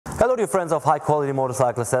Hello dear friends of high quality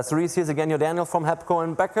motorcycle accessories, here's again your Daniel from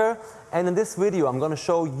HepcoBecker, and in this video I'm going to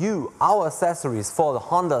show you our accessories for the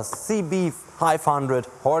Honda CB500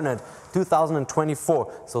 Hornet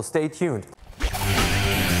 2024, so stay tuned.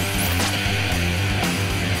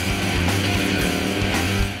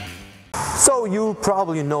 So you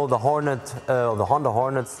probably know the Hornet, the Honda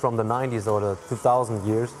Hornets from the 90s or the 2000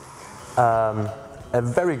 years. A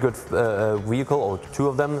very good vehicle, or two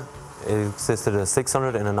of them. It existed a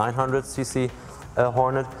 600 and a 900 cc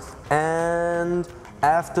Hornet, and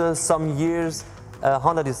after some years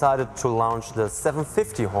Honda decided to launch the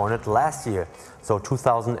 750 Hornet last year, so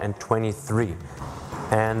 2023,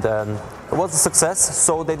 and it was a success,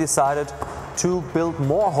 so they decided to build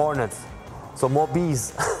more Hornets, so more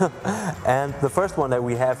bees. And the first one that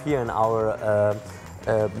we have here in our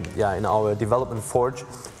development forge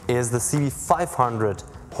is the CB500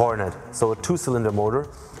 Hornet, so a 2-cylinder motor,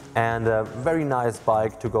 and a very nice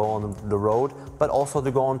bike to go on the road, but also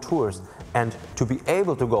to go on tours. And to be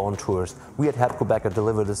able to go on tours, we at HepcoBecker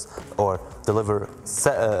deliver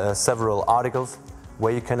several articles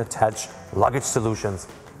where you can attach luggage solutions.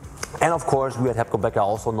 And of course, we at HepcoBecker are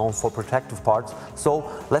also known for protective parts. So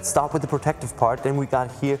let's start with the protective part. Then we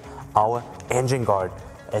got here our engine guard.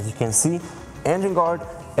 As you can see, engine guard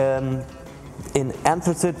in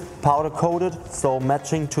anthracite powder coated, so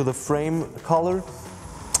matching to the frame color.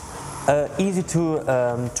 Easy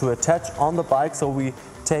to attach on the bike, so we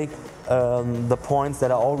take the points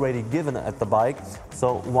that are already given at the bike,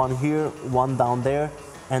 so one here, one down there,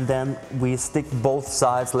 and then we stick both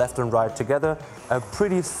sides left and right together. A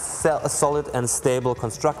pretty solid and stable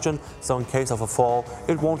construction, so in case of a fall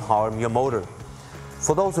it won't harm your motor.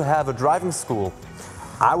 For those who have a driving school,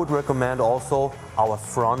 I would recommend also our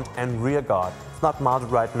front and rear guard. It's not mounted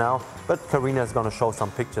right now, but Karina is going to show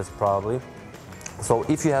some pictures probably. So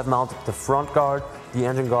if you have mounted the front guard, the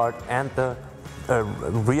engine guard, and the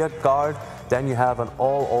rear guard, then you have an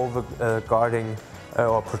all-over guarding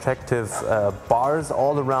or protective bars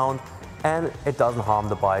all around, and it doesn't harm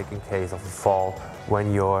the bike in case of a fall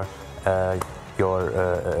when your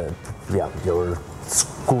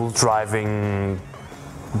school driving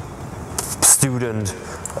student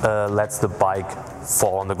lets the bike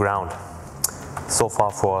fall on the ground. So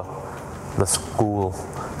far for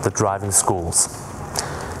the driving schools.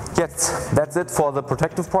 Yes, that's it for the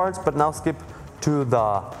protective parts, but now skip to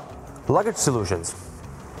the luggage solutions.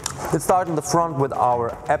 Let's start in the front with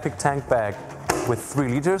our Epic tank bag with 3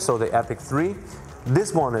 liters, so the Epic 3.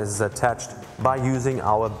 This one is attached by using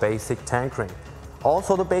our basic tank ring.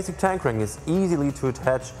 Also, the basic tank ring is easily to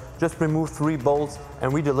attach. Just remove 3 bolts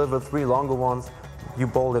and we deliver 3 longer ones. You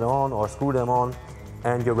bolt it on or screw them on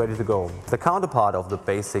and you're ready to go. The counterpart of the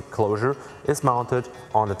basic closure is mounted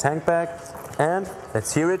on the tank bag, and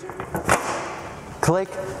let's hear it. Click,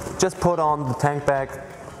 just put on the tank bag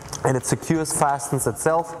and it secures, fastens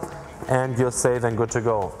itself, and you're safe and good to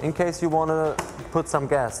go. In case you want to put some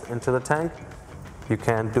gas into the tank, you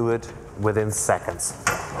can do it within seconds,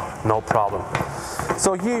 no problem.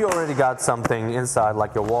 So here you already got something inside,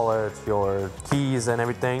 like your wallet, your keys and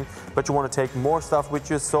everything, but you want to take more stuff with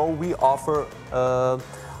you, so we offer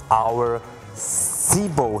our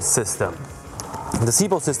CB system. The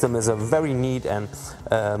CB system is a very neat and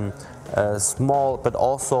small but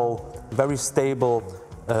also very stable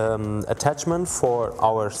attachment for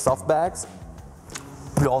our soft bags.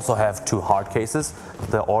 We also have 2 hard cases,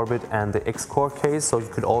 the Orbit and the X-Core case, so you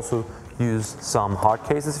could also use some hard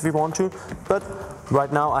cases if you want to, but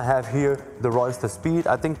right now I have here the Royster Speed.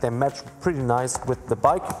 I think they match pretty nice with the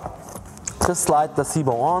bike. Just slide the CB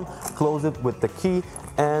on, close it with the key,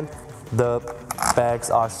 and the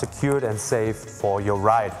bags are secured and safe for your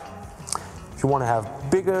ride. If you want to have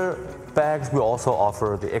bigger bags, we also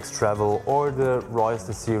offer the X-Travel or the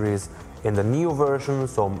Royster series in the Neo version,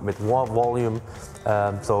 so with more volume.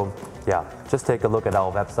 So yeah, just take a look at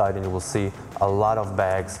our website and you will see a lot of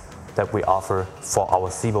bags that we offer for our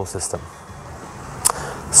CB system.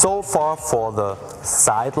 So far for the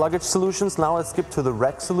side luggage solutions. Now let's skip to the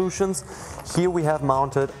rack solutions. Here we have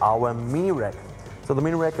mounted our mini rack. So the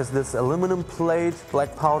mini rack is this aluminum plate,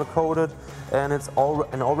 black powder coated, and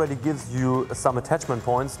already gives you some attachment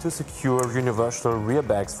points to secure universal rear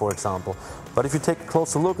bags, for example. But if you take a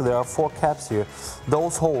closer look, there are 4 caps here.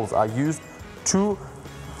 Those holes are used to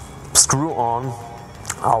screw on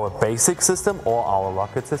our basic system or our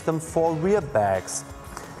rocket system for rear bags.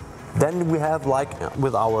 Then we have, like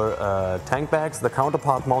with our tank bags, the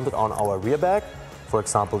counterpart mounted on our rear bag, for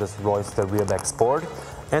example this Royster Rear Bag Sport,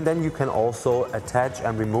 and then you can also attach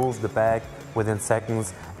and remove the bag within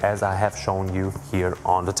seconds, as I have shown you here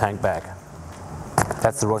on the tank bag.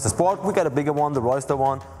 That's the Royster Sport. We got a bigger one, the Royster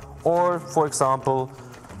one, Or for example,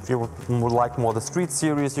 if you would like more the street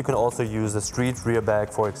series, you can also use the street rear bag,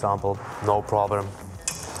 for example, no problem.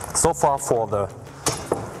 So far for the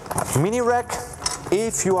mini rack.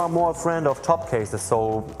 If you are more a friend of top cases,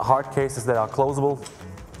 so hard cases that are closable,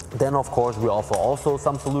 then of course we offer also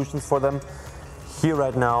some solutions for them. Here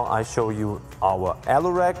right now I show you our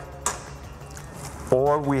alu rack,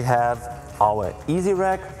 or we have our easy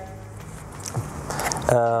rack.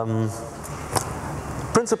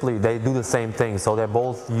 Principally they do the same thing, so they're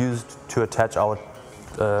both used to attach our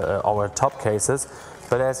top cases,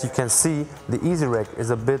 but as you can see, the easy rack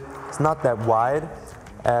is it's not that wide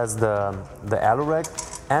as the alu rack,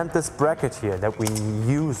 and this bracket here that we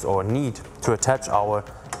use or need to attach our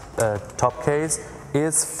top case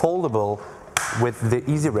is foldable with the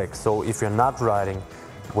easy rack. So if you're not riding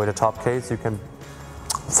with a top case, you can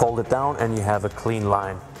fold it down and you have a clean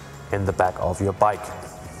line in the back of your bike.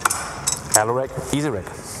 Alu rack, easy rack.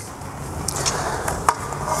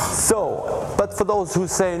 So, but for those who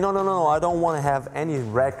say, no, I don't want to have any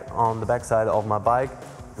rack on the backside of my bike,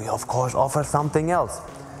 we of course offer something else.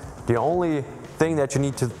 The only thing that you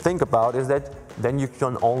need to think about is that then you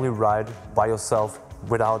can only ride by yourself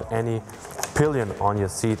without any pillion on your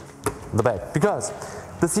seat in the back. Because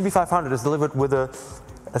the CB500 is delivered with a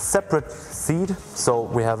separate seat, so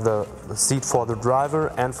we have the seat for the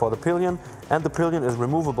driver and for the pillion, and the pillion is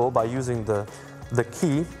removable by using the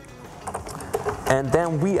key. And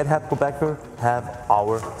then we at HepcoBecker have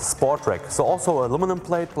our sport rack. So also aluminum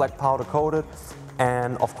plate, black powder coated,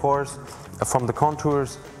 and of course from the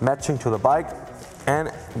contours matching to the bike. And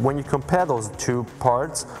when you compare those two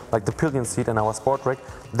parts, like the pillion seat and our sport rack,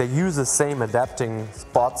 they use the same adapting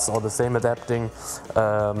spots or the same adapting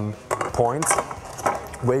points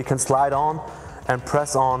where you can slide on and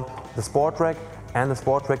press on the sport rack, and the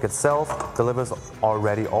sport rack itself delivers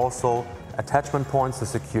already also attachment points to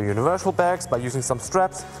secure universal bags by using some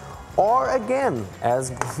straps, or again,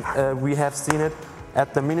 as we have seen it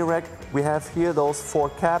at the mini rack, we have here those 4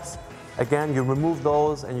 caps. Again, you remove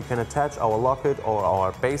those and you can attach our locket or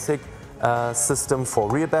our basic system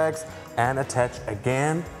for rear bags and attach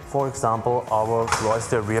again, for example, our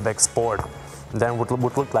Royster rear bag sport. And then would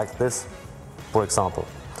look like this, for example.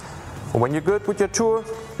 When you're good with your tour,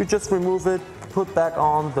 you just remove it, put back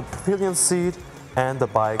on the pillion seat, and the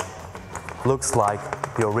bike looks like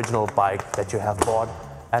the original bike that you have bought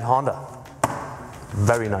at Honda.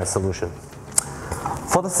 Very nice solution.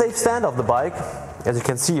 For the safe stand of the bike, as you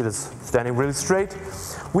can see, it is standing really straight.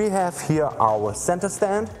 We have here our center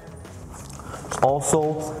stand,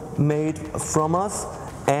 also made from us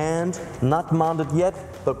and not mounted yet,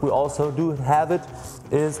 but we also do have it,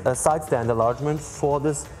 is a side stand enlargement for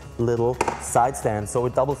this little side stand. So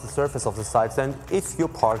it doubles the surface of the side stand if you're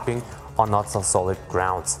parking on not so solid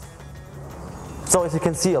grounds. So as you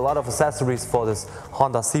can see, a lot of accessories for this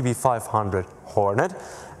Honda CB500 Hornet.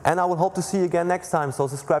 And I will hope to see you again next time. So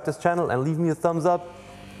subscribe to this channel and leave me a thumbs up.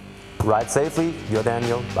 Ride safely. You're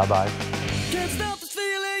Daniel. Bye-bye. Can't stop this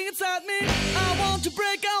feeling inside me. I want to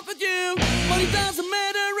break out with you, but it doesn't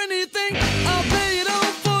matter anything.